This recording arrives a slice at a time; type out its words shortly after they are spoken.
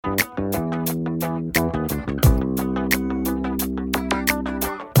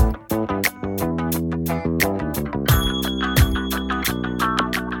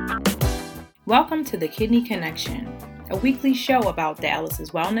Welcome to the Kidney Connection, a weekly show about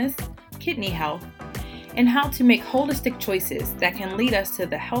dialysis wellness, kidney health, and how to make holistic choices that can lead us to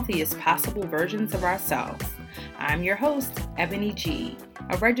the healthiest possible versions of ourselves. I'm your host, Ebony G.,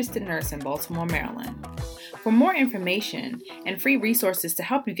 a registered nurse in Baltimore, Maryland. For more information and free resources to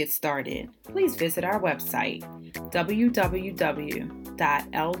help you get started, please visit our website,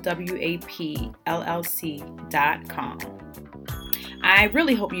 www.lwapllc.com. I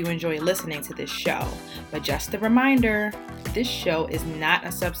really hope you enjoy listening to this show, but just a reminder, this show is not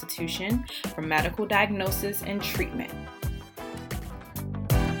a substitution for medical diagnosis and treatment.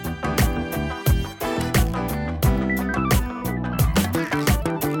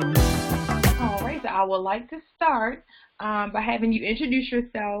 All right, so I would like to start by having you introduce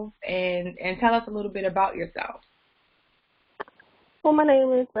yourself and tell us a little bit about yourself. Well, my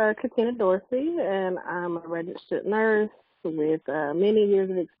name is Katina Dorsey, and I'm a registered nurse with many years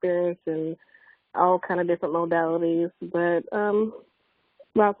of experience in all kind of different modalities, but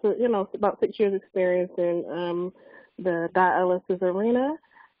about 6 years experience in the dialysis arena,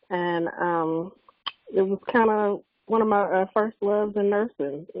 and it was kind of one of my first loves in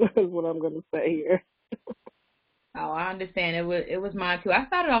nursing is what I'm going to say here. Oh, I understand. It was mine too. I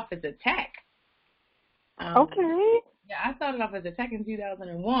started off as a tech. Okay. Yeah, I started off as a tech in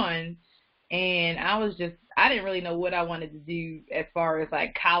 2001. And I didn't really know what I wanted to do as far as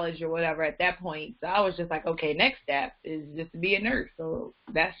like college or whatever at that point. So I was just like, okay, next step is just to be a nurse. So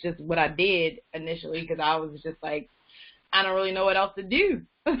that's just what I did initially because I was just like, I don't really know what else to do.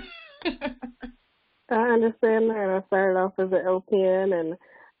 I understand that. I started off as an LPN and,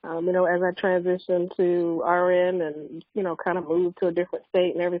 as I transitioned to RN and, kind of moved to a different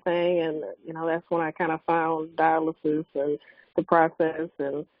state and everything. And, that's when I kind of found dialysis and the process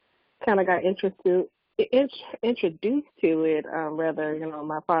and kind of got introduced to it,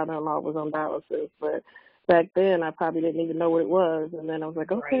 my father-in-law was on dialysis, but back then I probably didn't even know what it was, and then I was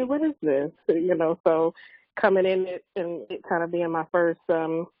like, okay, Right. What is this? So coming in it and it kind of being my first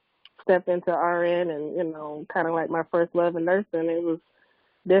step into RN and, kind of like my first love in nursing, it was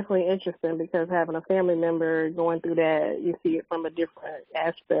definitely interesting because having a family member going through that, you see it from a different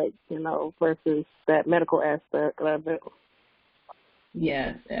aspect, versus that medical aspect of it.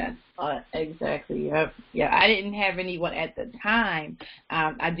 Yes, exactly. Yeah, I didn't have anyone at the time.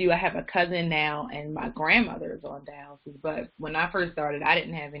 I have a cousin now, and my grandmother is on dialysis. But when I first started, I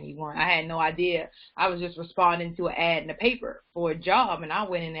didn't have anyone. I had no idea. I was just responding to an ad in the paper for a job, and I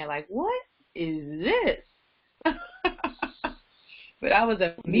went in there like, what is this? But I was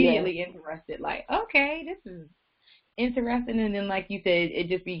immediately interested, like, okay, this is interesting. And then, like you said, it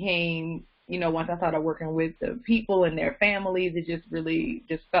just became, once I started working with the people and their families, it just really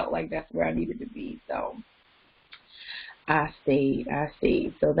just felt like that's where I needed to be. So I stayed.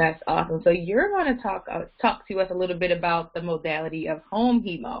 So that's awesome. So you're going to talk to us a little bit about the modality of home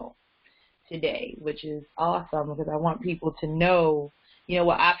hemo today, which is awesome because I want people to know,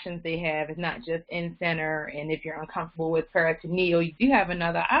 what options they have. It's not just in-center, and if you're uncomfortable with peritoneal, you do have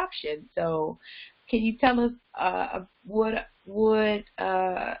another option. So can you tell us what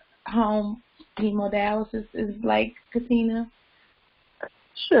home hemodialysis is like, Katina?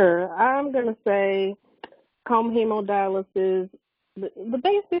 Sure. I'm going to say home hemodialysis,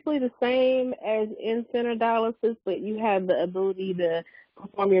 basically the same as in-center dialysis, but you have the ability to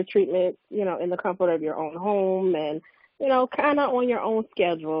perform your treatment, in the comfort of your own home and, kind of on your own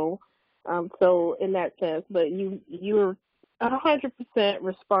schedule. So in that sense, but you're 100%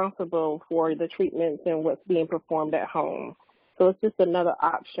 responsible for the treatments and what's being performed at home. So it's just another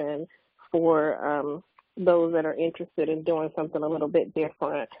option for those that are interested in doing something a little bit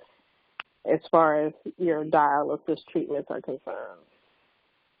different as far as your dialysis treatments are concerned.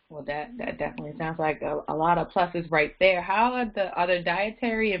 Well, that definitely sounds like a lot of pluses right there. How are the other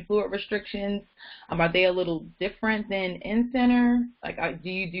dietary and fluid restrictions? Are they a little different than in-center? Like, do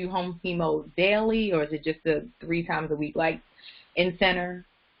you do home hemo daily, or is it just 3 times a week like in-center?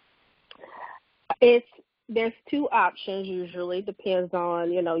 There's 2 options usually. Depends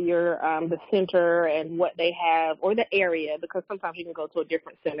on, your the center and what they have or the area, because sometimes you can go to a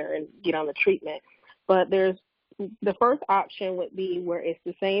different center and get on the treatment. But the first option would be where it's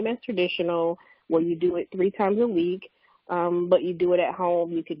the same as traditional, where you do it 3 times a week, but you do it at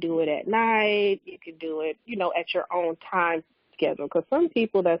home. You could do it at night. You could do it, at your own time schedule. Because some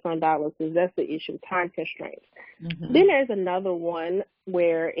people that's on dialysis, that's the issue, time constraints. Mm-hmm. Then there's another one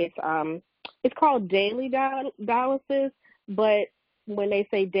where it's called daily dialysis, but when they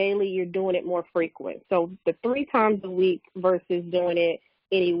say daily, you're doing it more frequent. So the 3 times a week versus doing it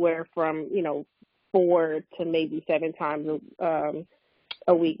anywhere from, 4 to maybe 7 times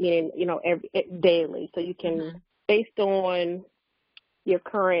a week, meaning, daily. So you can, Mm-hmm. based on your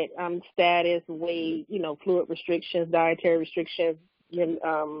current status, weight, fluid restrictions, dietary restrictions, your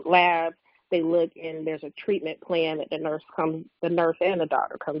labs, they look and there's a treatment plan that the nurse and the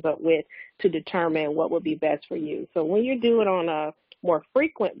doctor comes up with to determine what would be best for you. So when you do it on a more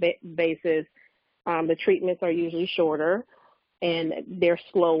frequent basis, the treatments are usually shorter and they're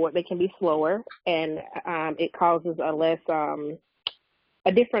slower. They can be slower, and it causes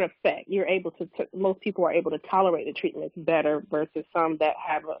a different effect. You're able to, most people are able to tolerate the treatments better versus some that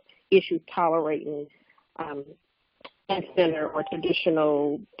have issues tolerating in-center or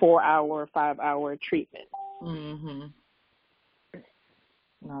traditional 4-hour, 5-hour treatment. Mm-hmm.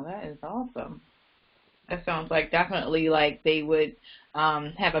 No, that is awesome. That sounds like definitely like they would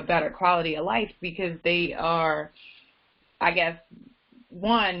have a better quality of life because they are, I guess,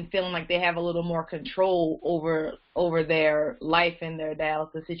 one, feeling like they have a little more control over their life and their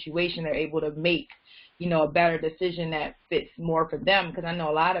dialysis situation. They're able to make, a better decision that fits more for them. Because I know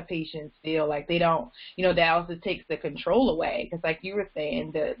a lot of patients feel like they don't, dialysis takes the control away. Because like you were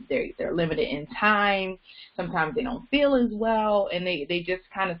saying, they're limited in time. Sometimes they don't feel as well, and they just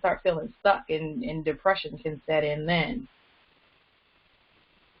kind of start feeling stuck, and depression can set in then.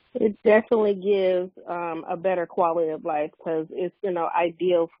 It definitely gives a better quality of life because it's,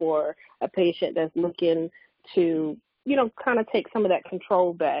 ideal for a patient that's looking to, kind of take some of that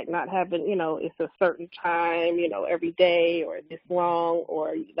control back, not having, it's a certain time, every day or this long,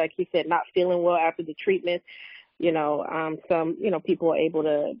 or like you said, not feeling well after the treatment. Some, people are able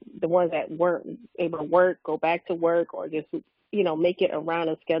to, the ones that weren't able to work, go back to work or just, make it around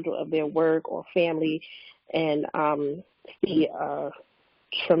the schedule of their work or family and see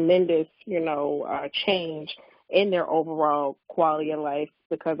tremendous, change in their overall quality of life,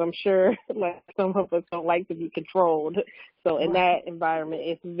 because I'm sure like some of us don't like to be controlled. So in that environment,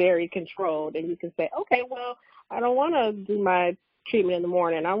 it's very controlled, and you can say, okay, well, I don't want to do my treatment in the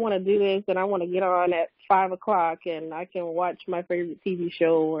morning. I want to do this, and I want to get on at 5 o'clock, and I can watch my favorite TV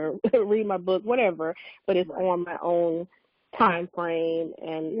show or read my book, whatever. But it's on my own time frame,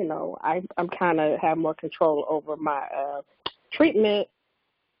 and I'm kind of have more control over my treatment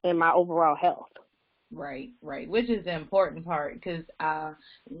and my overall health. Right, which is the important part because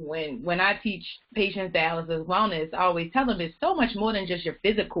when I teach patients dialysis wellness, I always tell them it's so much more than just your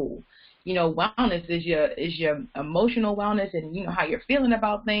physical. Wellness is your emotional wellness and how you're feeling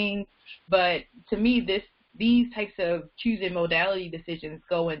about things. But to me, these types of choosing modality decisions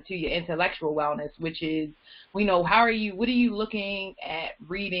go into your intellectual wellness, which is, what are you looking at,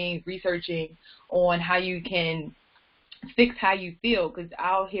 reading, researching on how you can fix how you feel, because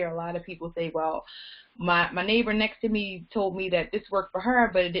I'll hear a lot of people say, well, my neighbor next to me told me that this worked for her,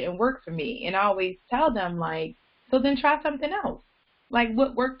 but it didn't work for me. And I always tell them, like, so then try something else. Like,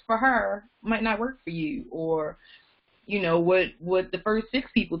 what worked for her might not work for you, or, what the first 6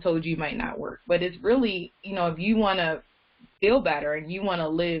 people told you might not work. But it's really, if you want to feel better and you want to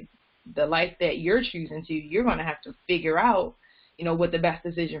live the life that you're choosing to, you're going to have to figure out, what the best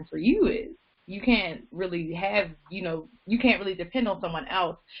decision for you is. You can't really you can't really depend on someone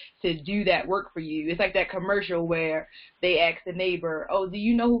else to do that work for you. It's like that commercial where they ask the neighbor, oh, do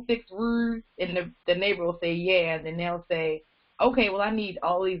you know who fixed roofs? And the neighbor will say, yeah. And then they'll say, okay, well, I need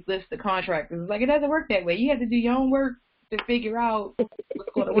all these lists of contractors. It's like, it doesn't work that way. You have to do your own work to figure out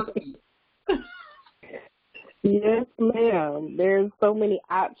what's going to work for you. Yes, ma'am. There's so many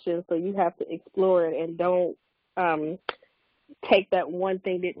options, so you have to explore it, and don't take that one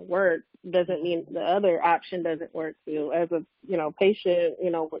thing didn't work doesn't mean the other option doesn't work for you. As a patient,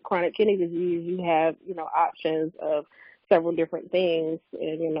 with chronic kidney disease, you have options of several different things,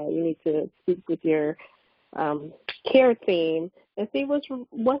 and you need to speak with your care team and see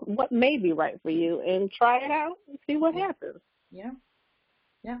what may be right for you, and try it out and see what happens.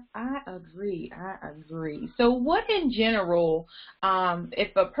 Yeah, I agree. So what in general,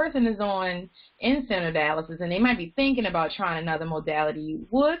 if a person is on in-center dialysis and they might be thinking about trying another modality,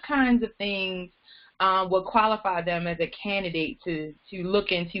 what kinds of things would qualify them as a candidate to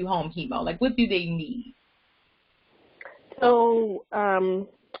look into home hemo? Like, what do they need? So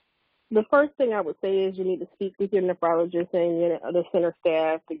the first thing I would say is you need to speak with your nephrologist and the center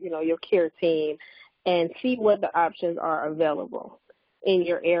staff, your care team, and see what the options are available in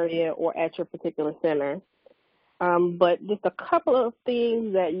your area or at your particular center. But just a couple of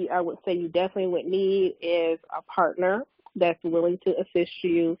things that I would say you definitely would need is a partner that's willing to assist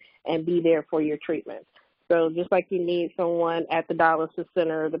you and be there for your treatment. So just like you need someone at the dialysis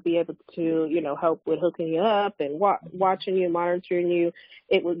center to be able to, help with hooking you up and watching you, monitoring you,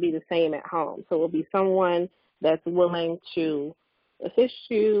 it would be the same at home. So it would be someone that's willing to assist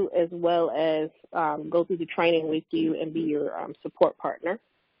you as well as go through the training with you and be your support partner.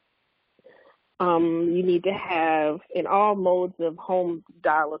 You need to have, in all modes of home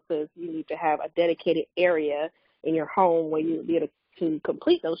dialysis, you need to have a dedicated area in your home where you'll be able to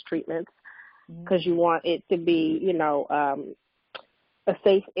complete those treatments, because you want it to be, a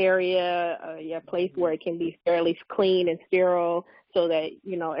safe area, a place where it can be fairly clean and sterile, so that,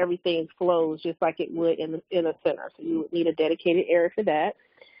 everything flows just like it would in a center. So you need a dedicated area for that.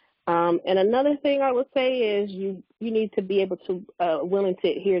 And another thing I would say is you need to be able to willing to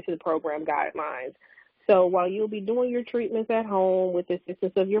adhere to the program guidelines. So while you'll be doing your treatments at home with the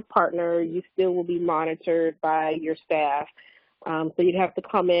assistance of your partner, you still will be monitored by your staff. So you'd have to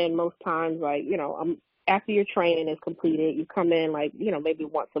come in most times, after your training is completed, you come in maybe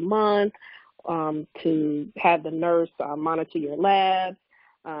once a month to have the nurse monitor your labs,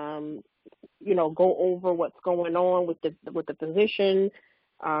 go over what's going on with the physician.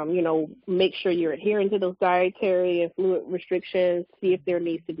 Make sure you're adhering to those dietary and fluid restrictions, see if there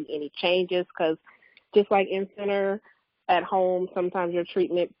needs to be any changes, because just like in center, at home, sometimes your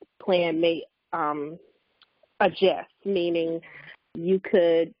treatment plan may adjust, meaning you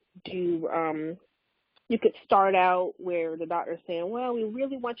could start out where the doctor's saying, well, we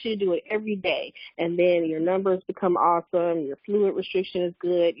really want you to do it every day. And then your numbers become awesome, your fluid restriction is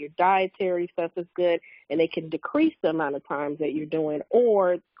good, your dietary stuff is good, and they can decrease the amount of times that you're doing,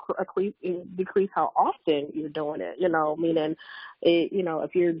 or decrease how often you're doing it, meaning,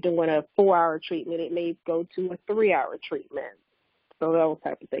 if you're doing a 4-hour treatment, it may go to a 3-hour treatment. So those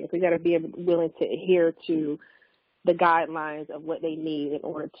type of things. We got to be willing to adhere to the guidelines of what they need in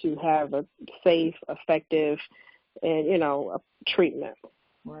order to have a safe, effective, and, a treatment.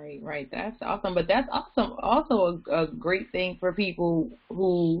 Right. That's awesome. But that's also a great thing for people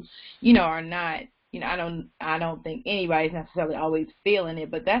who, are not, I don't think anybody's necessarily always feeling it,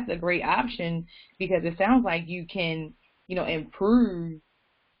 but that's a great option, because it sounds like you can, improve,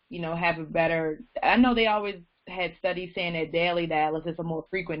 have a better, I know they always had studies saying that daily dialysis or more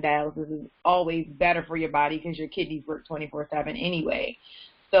frequent dialysis is always better for your body because your kidneys work 24/7 anyway.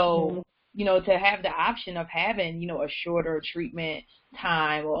 So, to have the option of having, a shorter treatment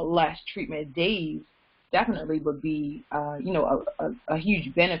time or less treatment days definitely would be, a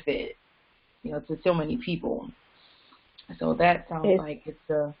huge benefit, to so many people. So that sounds like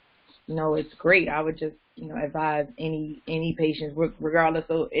it's great. I would just, advise any patients, regardless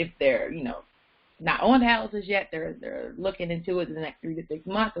of if they're, not on dialysis yet, they're looking into it in the next 3 to 6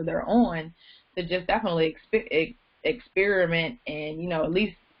 months, or they're on, to just definitely experiment and, at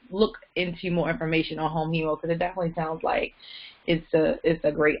least look into more information on home hemo, because it definitely sounds like it's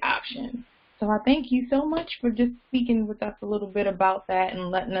a great option. So I thank you so much for just speaking with us a little bit about that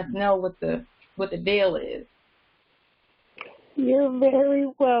and letting us know what the deal is. You're very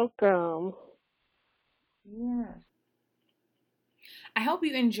welcome. Yes. I hope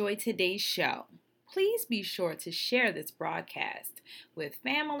you enjoyed today's show. Please be sure to share this broadcast with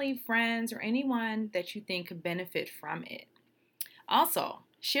family, friends, or anyone that you think could benefit from it. Also,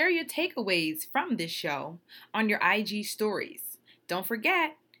 share your takeaways from this show on your IG stories. Don't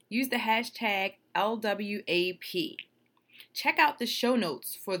forget, use the hashtag LWAP. Check out the show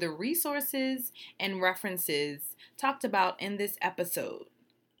notes for the resources and references talked about in this episode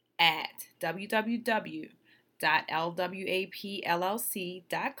at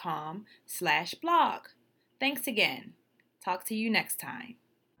www.lwapllc.com/blog. Thanks again. Talk to you next time.